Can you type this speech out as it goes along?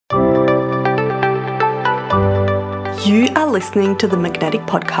You are listening to the Magnetic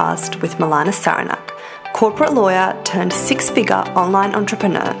Podcast with Milana Saranak, corporate lawyer turned six-figure online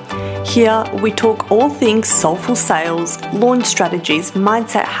entrepreneur. Here we talk all things soulful sales, launch strategies,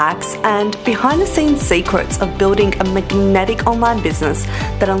 mindset hacks, and behind-the-scenes secrets of building a magnetic online business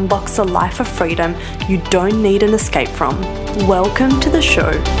that unlocks a life of freedom you don't need an escape from. Welcome to the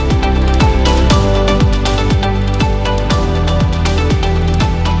show.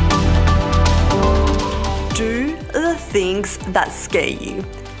 Things that scare you.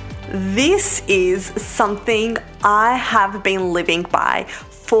 This is something I have been living by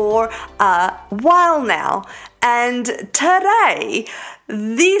for a while now, and today,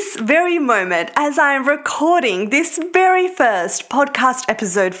 this very moment, as I'm recording this very first podcast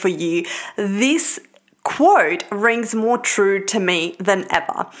episode for you, this quote rings more true to me than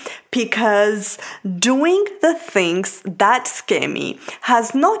ever, because doing the things that scare me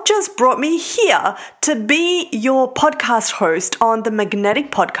has not just brought me here to be your podcast host on the Magnetic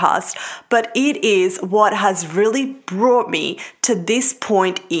Podcast, but it is what has really brought me to this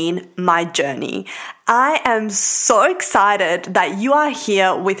point in my journey. I am so excited that you are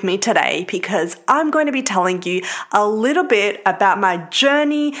here with me today because I'm going to be telling you a little bit about my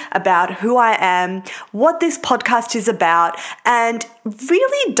journey, about who I am, what this podcast is about, and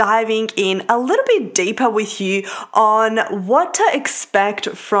really diving in a little bit deeper with you on what to expect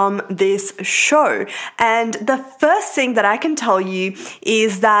from this show. And the first thing that I can tell you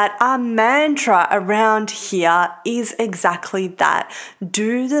is that our mantra around here is exactly that.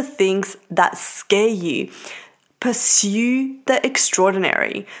 Do the things that scare you. Pursue the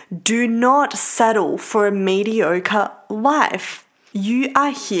extraordinary. Do not settle for a mediocre life. You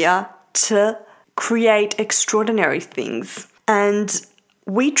are here to create extraordinary things. And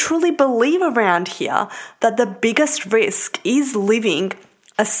we truly believe around here that the biggest risk is living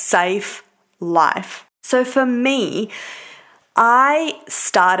a safe life. So for me, I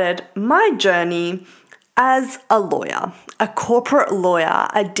started my journey as a lawyer, a corporate lawyer.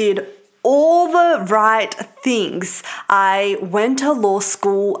 I did all the right things. I went to law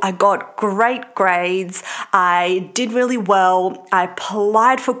school. I got great grades. I did really well. I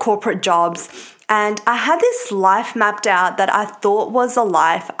applied for corporate jobs. And I had this life mapped out that I thought was a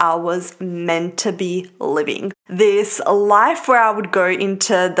life I was meant to be living. This life where I would go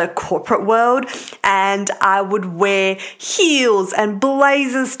into the corporate world and I would wear heels and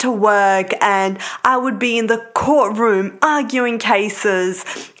blazers to work, and I would be in the courtroom arguing cases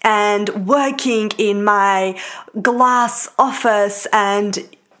and working in my glass office and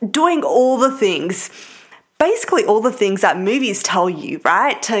doing all the things. Basically all the things that movies tell you,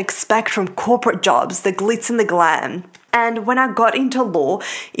 right, to expect from corporate jobs, the glitz and the glam. And when I got into law,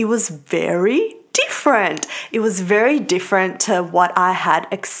 it was very different. It was very different to what I had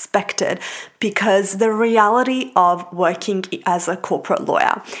expected, because the reality of working as a corporate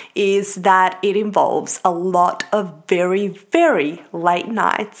lawyer is that it involves a lot of very, very late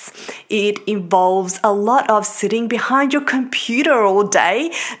nights. It involves a lot of sitting behind your computer all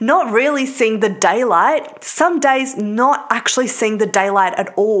day, not really seeing the daylight. Some days not actually seeing the daylight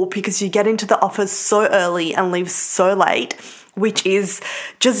at all because you get into the office so early and leave so late, which is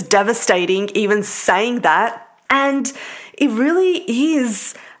just devastating even saying that. And it really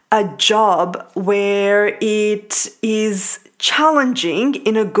is a job where it is challenging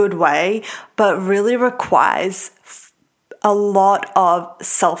in a good way, but really requires a lot of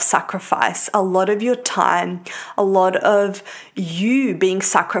self-sacrifice, a lot of your time, a lot of you being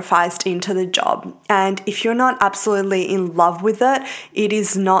sacrificed into the job. And if you're not absolutely in love with it, it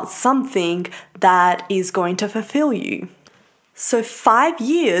is not something that is going to fulfill you. So 5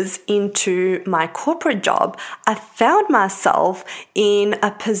 years into my corporate job, I found myself in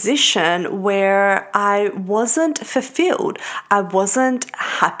a position where I wasn't fulfilled. I wasn't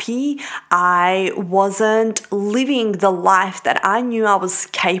happy. I wasn't living the life that I knew I was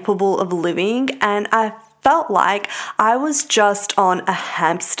capable of living, and I felt like I was just on a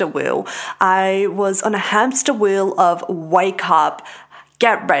hamster wheel. I was on a hamster wheel of wake up,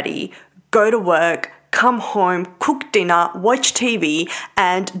 get ready, go to work, come home, cook dinner, watch TV,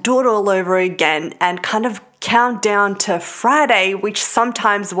 and do it all over again, and kind of count down to Friday, which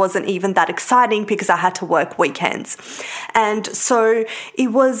sometimes wasn't even that exciting because I had to work weekends. And so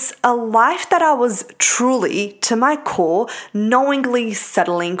it was a life that I was truly, to my core, knowingly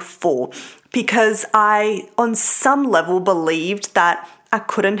settling for, because I, on some level, believed that I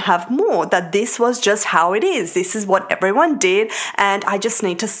couldn't have more, that this was just how it is. This is what everyone did, and I just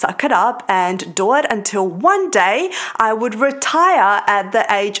need to suck it up and do it until one day I would retire at the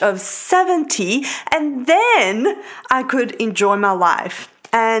age of 70, and then I could enjoy my life.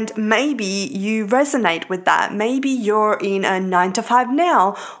 And maybe you resonate with that. Maybe you're in a 9-to-5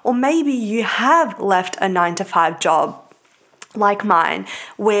 now, or maybe you have left a 9-to-5 job like mine,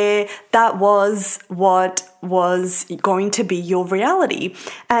 where that was what was going to be your reality.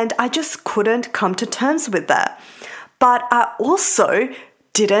 And I just couldn't come to terms with that. But I also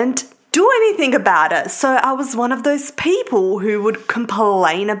didn't do anything about it. So I was one of those people who would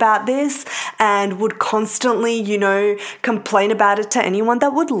complain about this and would constantly, complain about it to anyone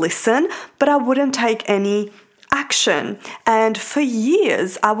that would listen, but I wouldn't take any action. And for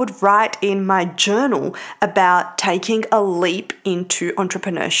years, I would write in my journal about taking a leap into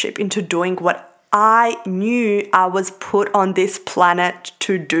entrepreneurship, into doing what I knew I was put on this planet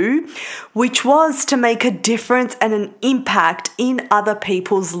to do, which was to make a difference and an impact in other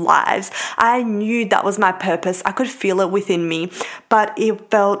people's lives. I knew that was my purpose. I could feel it within me, but it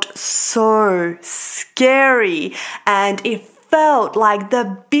felt so scary, and it felt like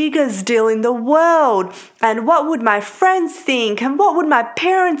the biggest deal in the world. And what would my friends think? And what would my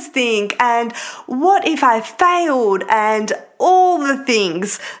parents think? And what if I failed? And all the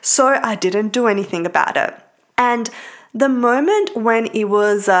things. So I didn't do anything about it. And the moment when it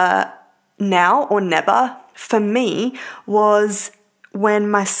was now or never for me was when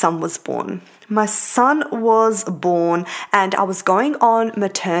my son was born. My son was born and I was going on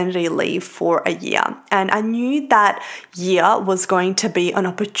maternity leave for a year. And I knew that year was going to be an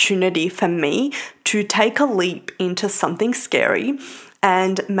opportunity for me to take a leap into something scary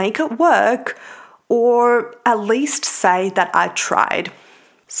and make it work, or at least say that I tried.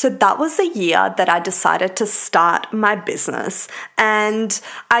 So that was the year that I decided to start my business. And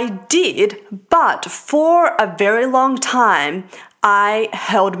I did, but for a very long time, I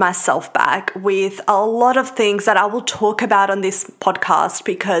held myself back with a lot of things that I will talk about on this podcast,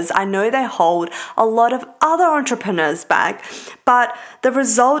 because I know they hold a lot of other entrepreneurs back. But the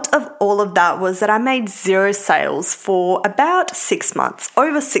result of all of that was that I made 0 sales for about 6 months,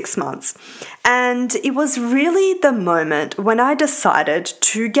 over 6 months. And it was really the moment when I decided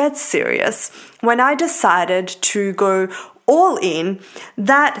to get serious, when I decided to go all in,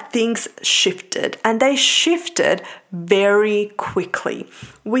 that things shifted, and they shifted very quickly.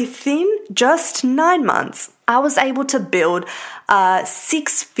 Within just 9 months, I was able to build a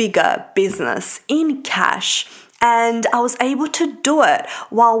 6-figure business in cash, and I was able to do it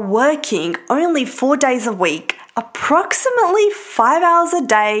while working only 4 days a week, approximately 5 hours a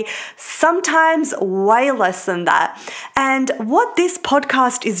day, sometimes way less than that. And what this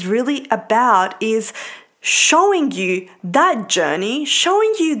podcast is really about is showing you that journey,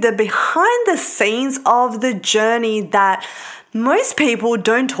 showing you the behind the scenes of the journey that most people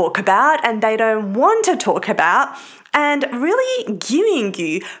don't talk about and they don't want to talk about, and really giving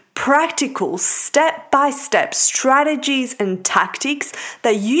you practical step-by-step strategies and tactics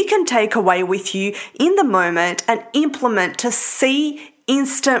that you can take away with you in the moment and implement to see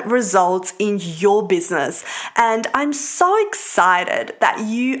instant results in your business. And I'm so excited that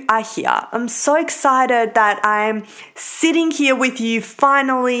you are here. I'm so excited that I'm sitting here with you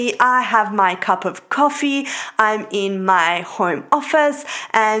finally. I have my cup of coffee. I'm in my home office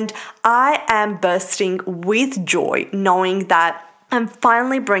and I am bursting with joy knowing that I'm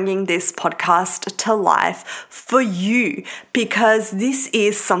finally bringing this podcast to life for you, because this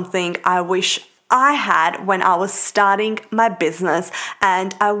is something I wish I had when I was starting my business,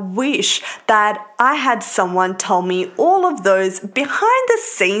 and I wish that I had someone tell me all of those behind the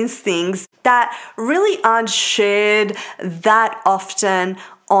scenes things that really aren't shared that often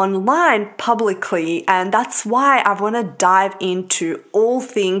online publicly. And that's why I want to dive into all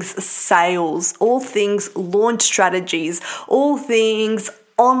things sales, all things launch strategies, all things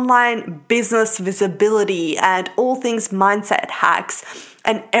online business visibility, and all things mindset hacks,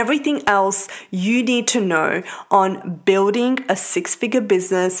 and everything else you need to know on building a 6-figure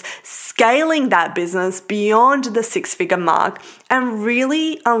business, scaling that business beyond the 6-figure mark, and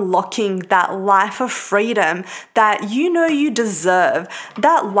really unlocking that life of freedom that you know you deserve,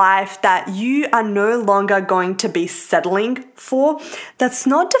 that life that you are no longer going to be settling for, that's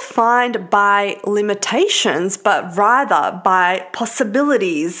not defined by limitations, but rather by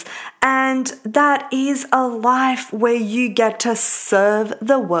possibilities. And that is a life where you get to serve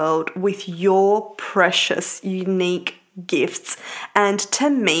the world with your precious, unique gifts. And to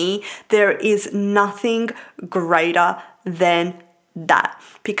me, there is nothing greater than that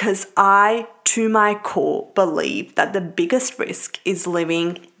because I, to my core, believe that the biggest risk is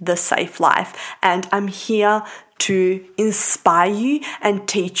living the safe life. And I'm here to inspire you and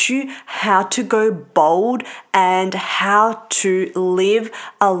teach you how to go bold and how to live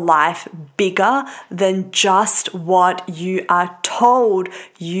a life bigger than just what you are told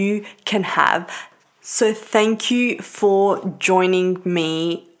you can have. So thank you for joining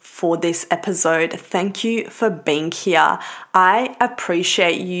me for this episode. Thank you for being here. I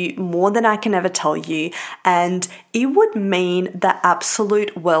appreciate you more than I can ever tell you, and it would mean the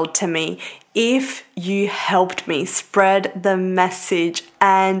absolute world to me if you helped me spread the message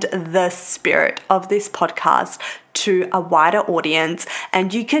and the spirit of this podcast to a wider audience.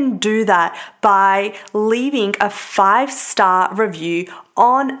 And you can do that by leaving a 5-star review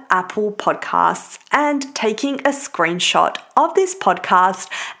on Apple Podcasts and taking a screenshot of this podcast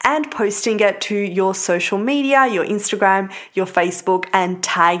and posting it to your social media, your Instagram, your Facebook, and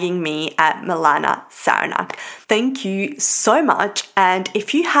tagging me at Milana Saranak. Thank you so much. And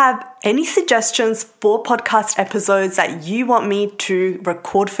if you have any suggestions for podcast episodes that you want me to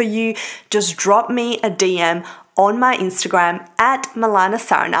record for you, just drop me a DM on my Instagram at Milana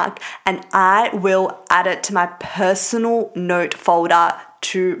Saranak, and I will add it to my personal note folder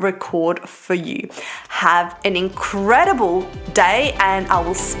to record for you. Have an incredible day, and I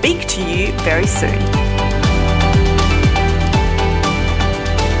will speak to you very soon.